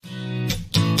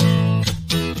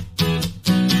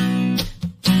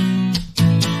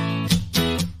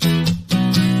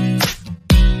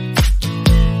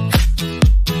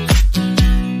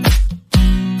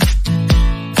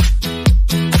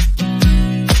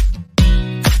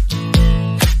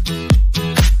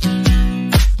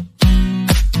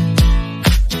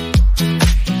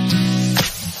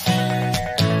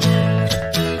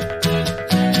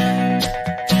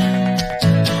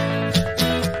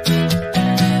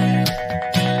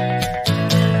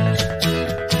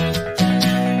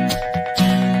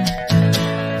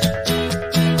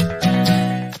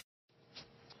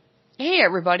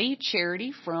everybody.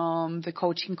 Charity from the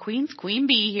Coaching Queens. Queen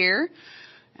Bee here.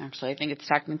 Actually, I think it's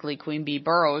technically Queen Bee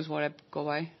Burrows, what I go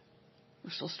by. We're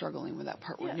still struggling with that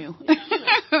part. We're new.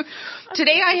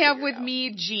 Today I have with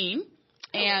me Gene.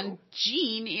 And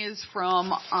Gene is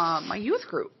from my youth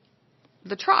group,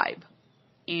 the Tribe.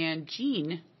 And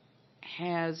Gene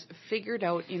has figured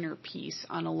out inner peace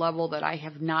on a level that I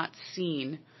have not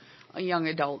seen a young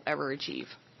adult ever achieve.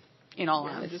 In all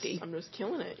honesty. I'm just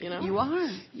killing it, you know? You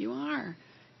are.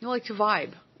 You like to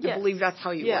vibe. I believe that's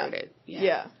how you word it.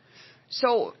 Yeah.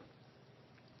 So,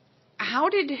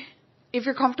 if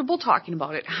you're comfortable talking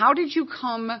about it, how did you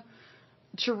come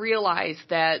to realize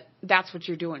that that's what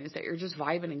you're doing, is that you're just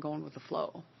vibing and going with the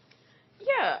flow?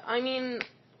 Yeah, I mean,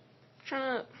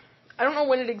 I don't know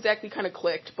when it exactly kind of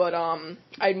clicked, but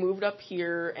I moved up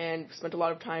here and spent a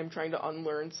lot of time trying to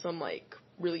unlearn some, like,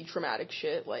 really traumatic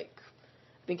shit, like,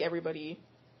 I think everybody,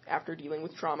 after dealing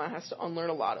with trauma, has to unlearn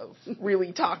a lot of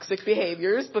really toxic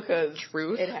behaviors because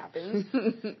it happens.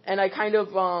 And I kind of,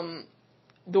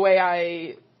 the way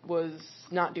I was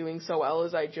not doing so well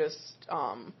is I just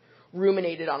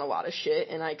ruminated on a lot of shit,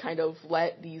 and I kind of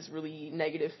let these really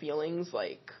negative feelings,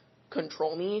 like,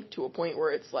 control me to a point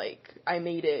where it's like I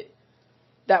made it,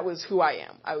 that was who I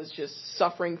am. I was just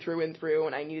suffering through and through,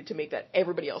 and I needed to make that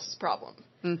everybody else's problem.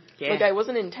 Like, I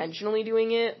wasn't intentionally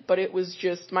doing it, but it was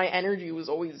just, my energy was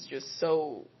always just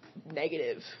so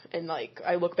negative. And, like,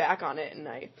 I look back on it, and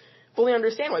I fully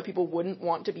understand why people wouldn't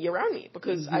want to be around me,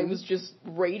 because I was just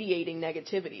radiating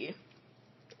negativity.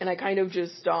 And I kind of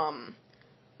just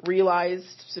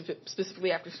realized,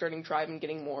 specifically after starting Tribe and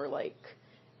getting more, like,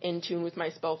 in tune with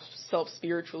myself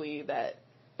spiritually,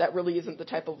 that really isn't the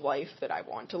type of life that I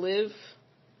want to live.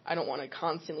 I don't want to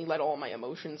constantly let all my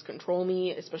emotions control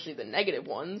me, especially the negative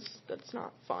ones. That's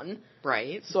not fun.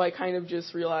 Right. So I kind of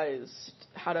just realized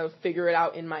how to figure it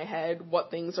out in my head, what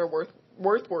things are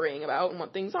worth worrying about and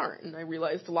what things aren't. And I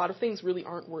realized a lot of things really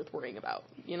aren't worth worrying about,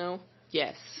 you know?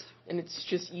 Yes. And it's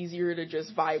just easier to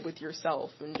just vibe with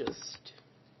yourself and just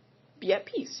be at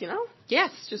peace, you know? Yes.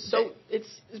 Just so,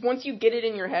 it's once you get it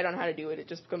in your head on how to do it, it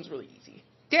just becomes really easy.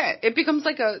 Yeah, it becomes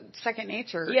like a second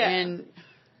nature. Yeah. And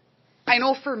I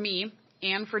know for me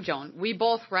and for Joan, we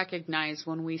both recognize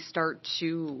when we start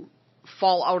to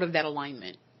fall out of that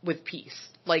alignment with peace.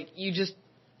 Like, you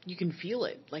can feel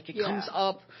it. Like, it comes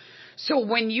up. So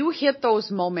when you hit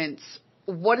those moments,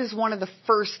 what is one of the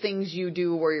first things you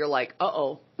do where you're like,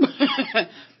 uh-oh,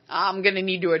 I'm going to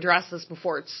need to address this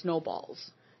before it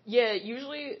snowballs? Yeah,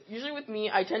 usually with me,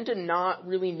 I tend to not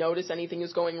really notice anything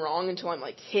is going wrong until I'm,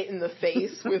 like, hit in the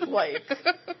face with, like,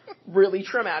 really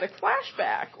traumatic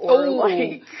flashback. Or,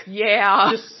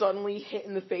 just suddenly hit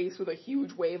in the face with a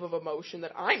huge wave of emotion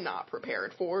that I'm not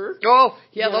prepared for. Oh,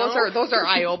 yeah, those are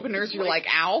eye-openers. You're like,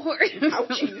 ow.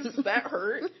 Ouchies, that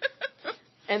hurt.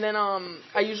 And then,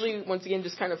 I usually, once again,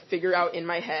 just kind of figure out in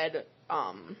my head,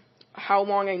 how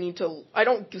long I need to, I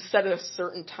don't set a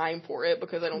certain time for it,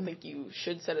 because I don't think you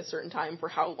should set a certain time for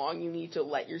how long you need to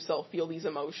let yourself feel these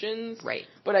emotions. Right.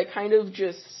 But I kind of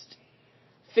just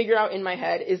figure out in my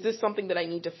head, is this something that I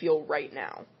need to feel right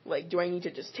now? Like, do I need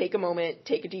to just take a moment,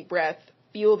 take a deep breath,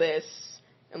 feel this,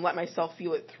 and let myself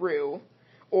feel it through?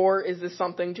 Or is this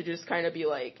something to just kind of be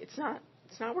like, it's not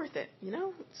worth it, you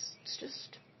know? It's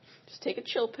just take a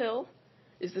chill pill.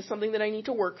 Is this something that I need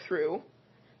to work through?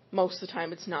 Most of the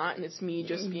time it's not, and it's me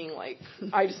just being like,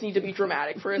 I just need to be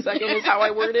dramatic for a second is how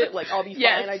I word it. Like, I'll be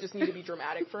fine, I just need to be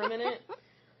dramatic for a minute.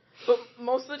 But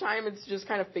most of the time it's just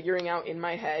kind of figuring out in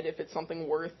my head if it's something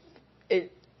worth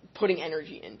it putting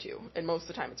energy into. And most of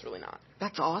the time it's really not.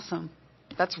 That's awesome.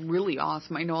 That's really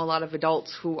awesome. I know a lot of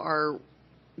adults who are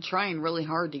trying really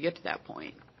hard to get to that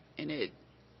point. And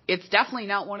it's definitely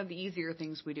not one of the easier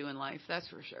things we do in life, that's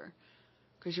for sure.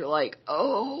 Because you're like,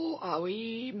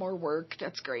 more work.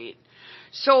 That's great.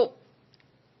 So,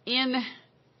 in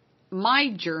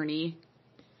my journey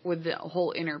with the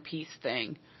whole inner peace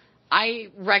thing, I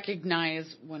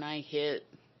recognize when I hit,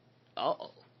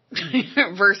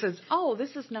 versus,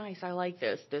 this is nice. I like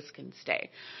this. This can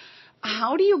stay.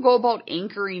 How do you go about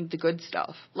anchoring the good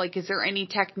stuff? Like, is there any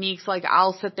techniques? Like,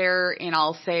 I'll sit there and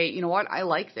I'll say, you know what? I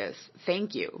like this.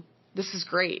 Thank you. This is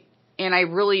great. And I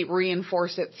really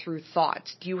reinforce it through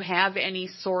thoughts. Do you have any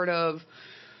sort of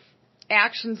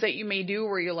actions that you may do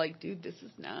where you're like, dude, this is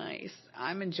nice.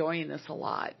 I'm enjoying this a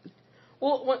lot.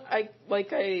 Well, I like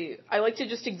to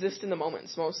just exist in the moment.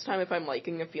 So most of the time if I'm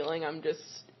liking a feeling, I'm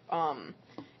just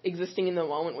existing in the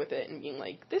moment with it and being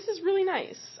like, this is really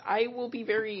nice. I will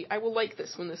like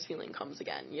this when this feeling comes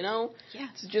again, you know? Yeah.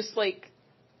 It's just like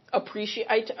I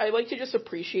like to just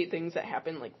appreciate things that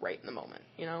happen like right in the moment,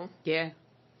 you know? Yeah.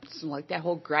 It's like that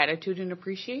whole gratitude and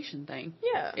appreciation thing.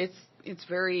 Yeah. It's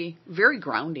very, very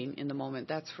grounding in the moment,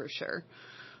 that's for sure.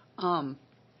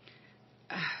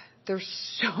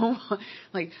 There's so,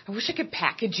 like, I wish I could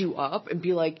package you up and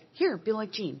be like, here, be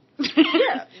like Gene.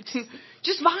 Yeah.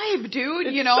 Just vibe,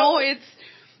 dude, you know,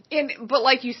 but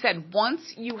like you said, once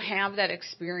you have that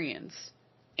experience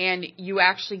and you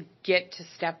actually get to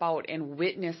step out and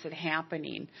witness it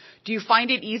happening, do you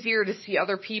find it easier to see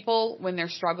other people when they're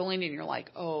struggling and you're like,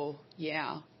 oh,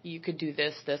 yeah, you could do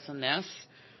this, this, and this?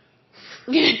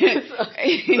 So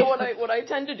what I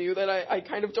tend to do that I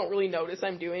kind of don't really notice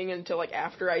I'm doing until like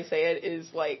after I say it is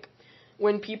like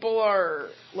when people are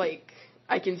like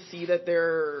I can see that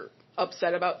they're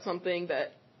upset about something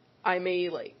that I may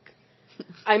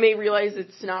realize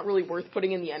it's not really worth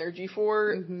putting in the energy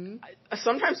for. Mm-hmm.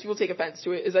 Sometimes people take offense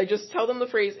to it. Is I just tell them the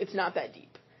phrase "it's not that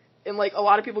deep," and like a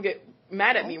lot of people get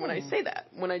mad at me when I say that.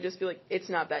 When I just be like, "It's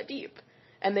not that deep."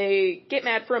 And they get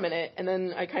mad for a minute, and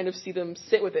then I kind of see them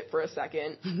sit with it for a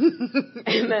second.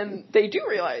 And then they do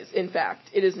realize, in fact,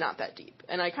 it is not that deep.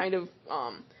 And I kind of,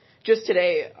 just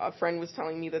today, a friend was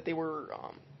telling me that they were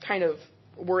kind of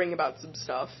worrying about some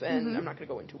stuff, and I'm not going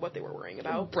to go into what they were worrying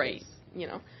about. Right. Because, you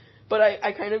know. But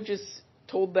I kind of just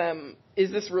told them,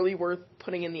 is this really worth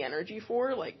putting in the energy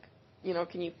for? Like, you know,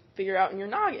 can you figure out in your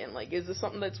noggin? Like, is this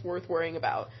something that's worth worrying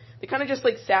about? They kind of just,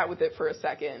 like, sat with it for a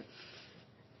second.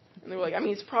 And they were like, I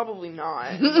mean, it's probably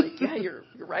not. And I'm like, yeah, you're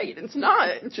right. It's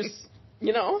not. Just,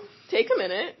 you know, take a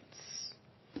minute.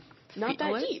 It's not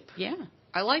that deep. Yeah.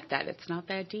 I like that. It's not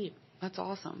that deep. That's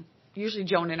awesome. Usually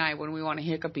Joan and I, when we want to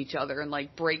hiccup each other and,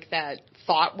 like, break that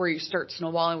thought where you start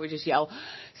snowballing, we just yell,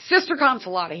 Sister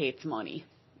Consolata hates money.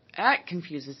 That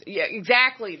confuses. Yeah,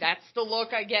 exactly. That's the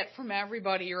look I get from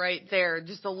everybody right there.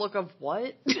 Just a look of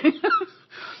what?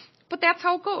 But that's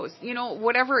how it goes. You know,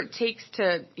 whatever it takes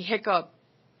to hiccup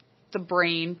the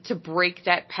brain to break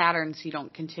that pattern so you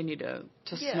don't continue to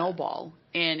snowball.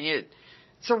 And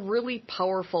it's a really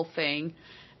powerful thing.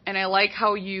 And I like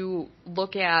how you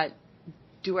look at,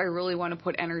 do I really want to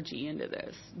put energy into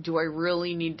this? Do I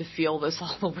really need to feel this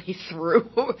all the way through?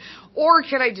 Or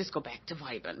can I just go back to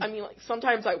vibing? I mean, like,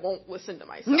 sometimes I won't listen to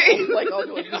myself. Like, I'll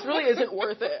be like, this really isn't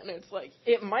worth it. And it's like,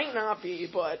 it might not be,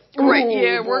 but... Right,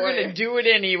 yeah, we're going to do it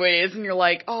anyways. And you're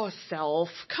like, oh, self,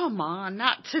 come on,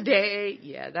 not today.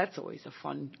 Yeah, that's always a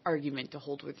fun argument to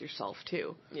hold with yourself,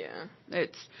 too. Yeah.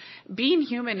 Being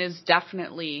human is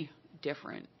definitely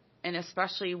different. And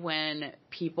especially when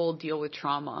people deal with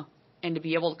trauma. And to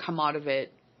be able to come out of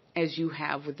it as you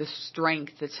have with the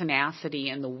strength, the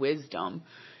tenacity, and the wisdom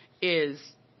is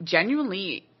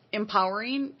genuinely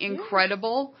empowering,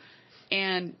 incredible,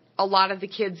 and a lot of the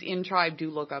kids in Tribe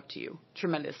do look up to you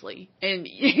tremendously. And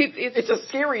it's a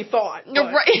scary thought.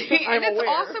 Right. And it's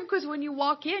awesome because when you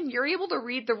walk in, you're able to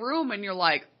read the room and you're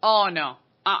like, oh, no,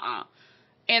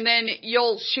 And then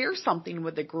you'll share something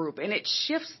with the group, and it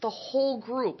shifts the whole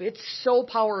group. It's so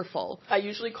powerful. I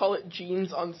usually call it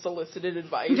Gene's unsolicited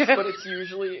advice, but it's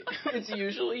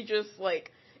usually just,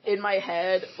 like, in my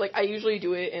head. Like, I usually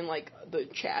do it in, like, the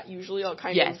chat. Usually I'll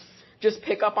kind of just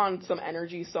pick up on some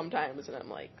energy sometimes, and I'm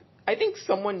like, I think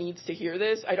someone needs to hear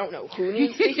this. I don't know who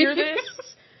needs to hear this.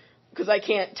 Because I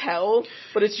can't tell,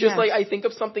 but it's just, like, I think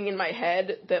of something in my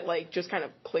head that, like, just kind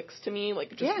of clicks to me,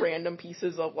 like, just random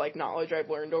pieces of, like, knowledge I've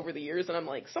learned over the years, and I'm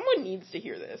like, someone needs to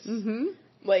hear this. Mm-hmm.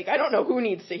 Like, I don't know who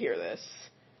needs to hear this,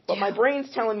 but my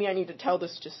brain's telling me I need to tell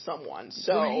this to someone,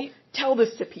 so tell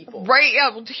this to people. Right,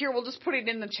 yeah, well, here, we'll just put it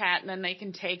in the chat, and then they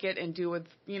can take it and do it,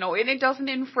 you know, and it doesn't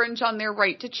infringe on their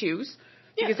right to choose,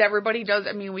 because everybody does,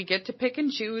 I mean, we get to pick and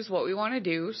choose what we want to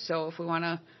do, so if we want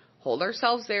to hold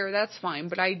ourselves there, that's fine.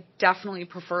 But I definitely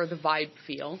prefer the vibe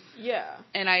feel. Yeah.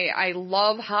 And I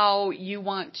love how you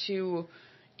want to,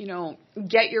 you know,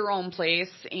 get your own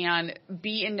place and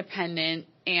be independent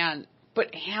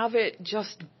but have it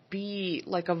just be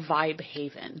like a vibe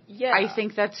haven. Yeah. I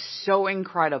think that's so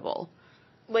incredible.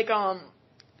 Like,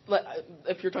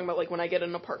 if you're talking about, like, when I get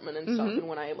an apartment and stuff and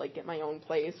when I, like, get my own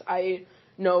place, I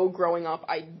know growing up,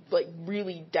 I, like,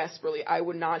 really desperately, I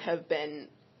would not have been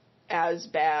as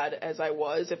bad as I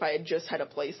was if I had just had a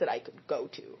place that I could go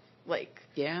to. Like,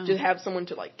 to have someone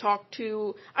to, like, talk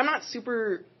to. I'm not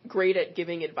super great at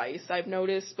giving advice, I've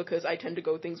noticed, because I tend to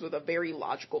go things with a very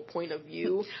logical point of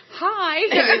view. Hi!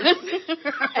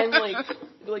 And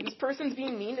like, this person's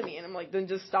being mean to me, and I'm like, then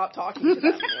just stop talking to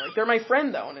them. Like, they're my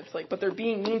friend, though, and it's like, but they're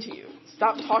being mean to you.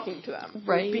 Stop talking to them.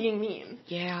 Right. They're being mean.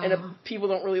 Yeah. And people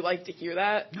don't really like to hear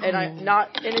that. No. And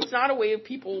it's not a way of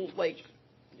people, like,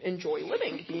 enjoy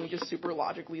living, being just super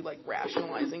logically, like,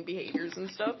 rationalizing behaviors and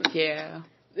stuff. Yeah.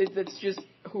 That's just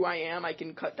who I am. I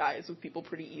can cut ties with people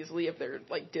pretty easily if they're,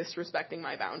 like, disrespecting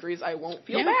my boundaries. I won't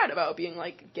feel bad about being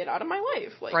like, get out of my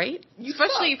life. Like, right?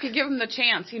 Especially if you give them the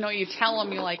chance. You know, you tell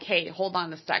them, you're like, hey, hold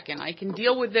on a second. I can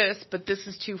deal with this, but this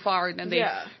is too far. And then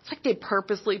it's like they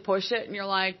purposely push it, and you're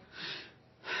like,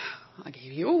 I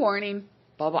gave you a warning.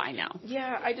 Bye-bye now.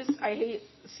 Yeah, I hate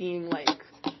seeing, like,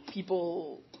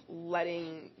 people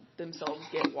letting themselves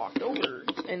get walked over,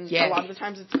 and a lot of the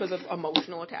times it's because of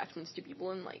emotional attachments to people,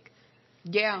 and like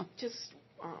just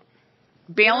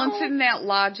balancing that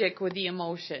logic with the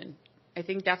emotion. I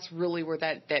think that's really where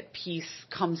that piece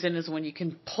comes in, is when you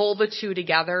can pull the two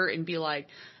together and be like,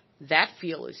 that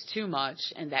feel is too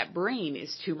much and that brain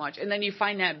is too much, and then you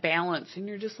find that balance and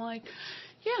you're just like,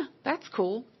 yeah, that's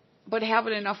cool, but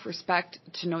having enough respect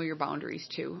to know your boundaries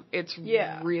too. It's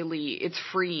really, it's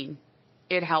freeing.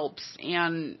 It helps.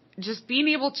 And just being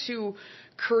able to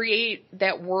create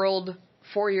that world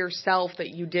for yourself that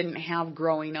you didn't have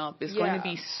growing up is going to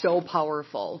be so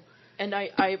powerful. And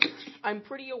I'm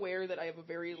pretty aware that I have a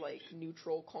very, like,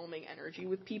 neutral, calming energy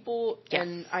with people. Yes.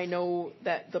 And I know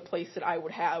that the place that I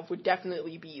would have would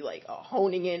definitely be, like, a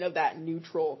honing in of that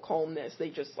neutral calmness. They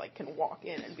just, like, can walk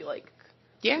in and be like,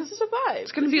 this is a vibe.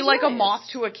 It's going to be like nice. A moth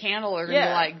to a candle. They're going to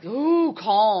be like, ooh,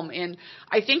 calm. And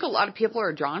I think a lot of people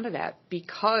are drawn to that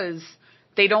because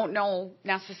they don't know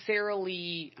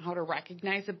necessarily how to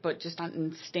recognize it, but just on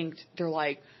instinct, they're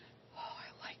like, oh,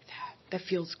 I like that. That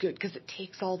feels good, because it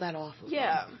takes all that off of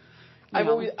them.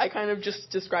 I kind of just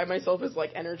describe myself as,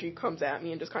 like, energy comes at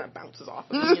me and just kind of bounces off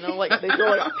of me, you know? Like, they throw,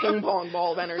 like, a ping pong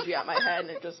ball of energy at my head and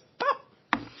it just, pop.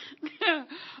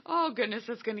 Oh, goodness,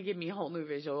 that's going to give me a whole new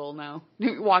visual now.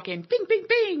 Walk in, bing, bing,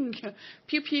 bing,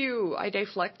 pew, pew. I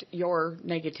deflect your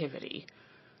negativity.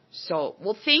 So,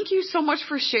 well, thank you so much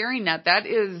for sharing that. That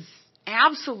is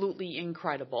absolutely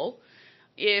incredible.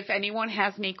 If anyone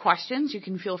has any questions, you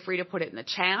can feel free to put it in the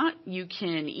chat. You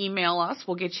can email us.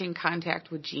 We'll get you in contact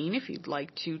with Gene if you'd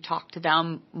like to talk to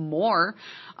them more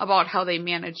about how they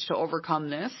managed to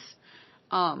overcome this.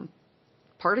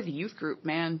 Part of the youth group,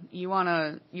 man. You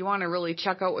wanna really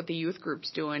check out what the youth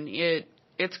group's doing.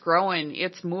 It's growing,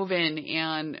 it's moving,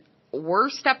 and we're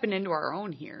stepping into our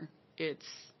own here. It's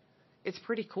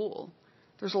pretty cool.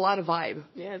 There's a lot of vibe.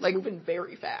 Yeah, it's moving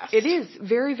very fast. It is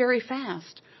very, very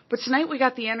fast. But tonight we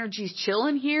got the energies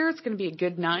chilling here. It's gonna be a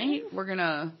good night. We're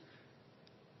gonna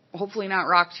hopefully not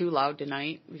rock too loud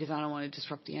tonight, because I don't want to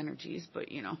disrupt the energies.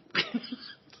 But you know,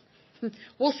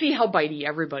 we'll see how bitey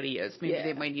everybody is. Maybe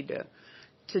they might need to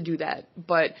do that.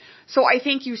 But so I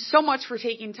thank you so much for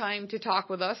taking time to talk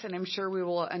with us, and I'm sure we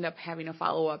will end up having a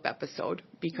follow-up episode,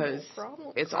 because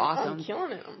it's awesome. I'm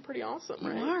killing it. I'm pretty awesome,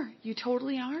 right? You are. You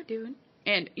totally are, dude.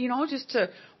 And, you know, just to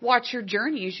watch your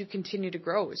journey as you continue to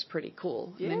grow is pretty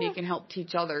cool. Yeah. And then you can help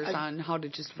teach others on how to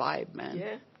just vibe, man.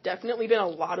 Yeah. Definitely been a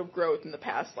lot of growth in the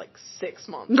past, like, 6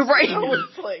 months. Right. You know,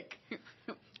 it's like,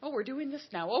 oh, we're doing this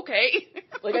now. Okay.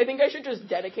 Like, I think I should just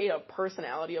dedicate a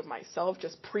personality of myself,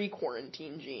 just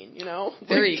pre-quarantine Gene, you know?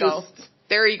 There you go.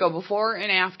 There you go. Before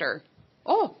and after.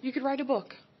 Oh, you could write a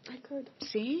book. I could.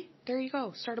 See? There you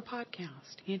go. Start a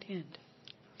podcast. Hint, hint.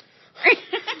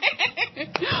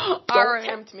 Don't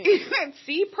tempt me.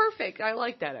 See? Perfect. I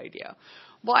like that idea.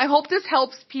 Well, I hope this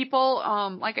helps people.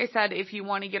 Like I said, if you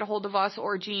want to get a hold of us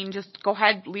or Gene, just go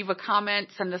ahead, leave a comment,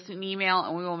 send us an email,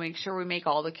 and we will make sure we make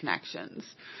all the connections.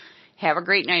 Have a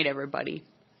great night, everybody.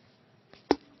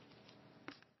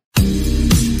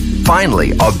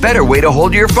 Finally, a better way to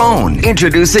hold your phone.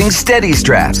 Introducing Steady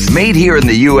Straps. Made here in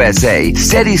the USA,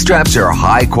 Steady Straps are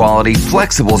high-quality,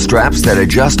 flexible straps that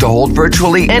adjust to hold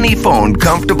virtually any phone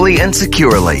comfortably and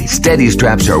securely. Steady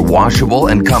Straps are washable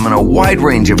and come in a wide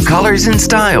range of colors and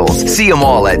styles. See them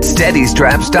all at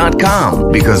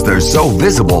SteadyStraps.com. Because they're so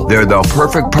visible, they're the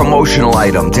perfect promotional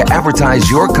item to advertise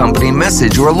your company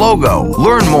message or logo.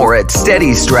 Learn more at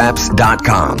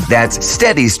SteadyStraps.com. That's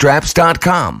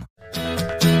SteadyStraps.com.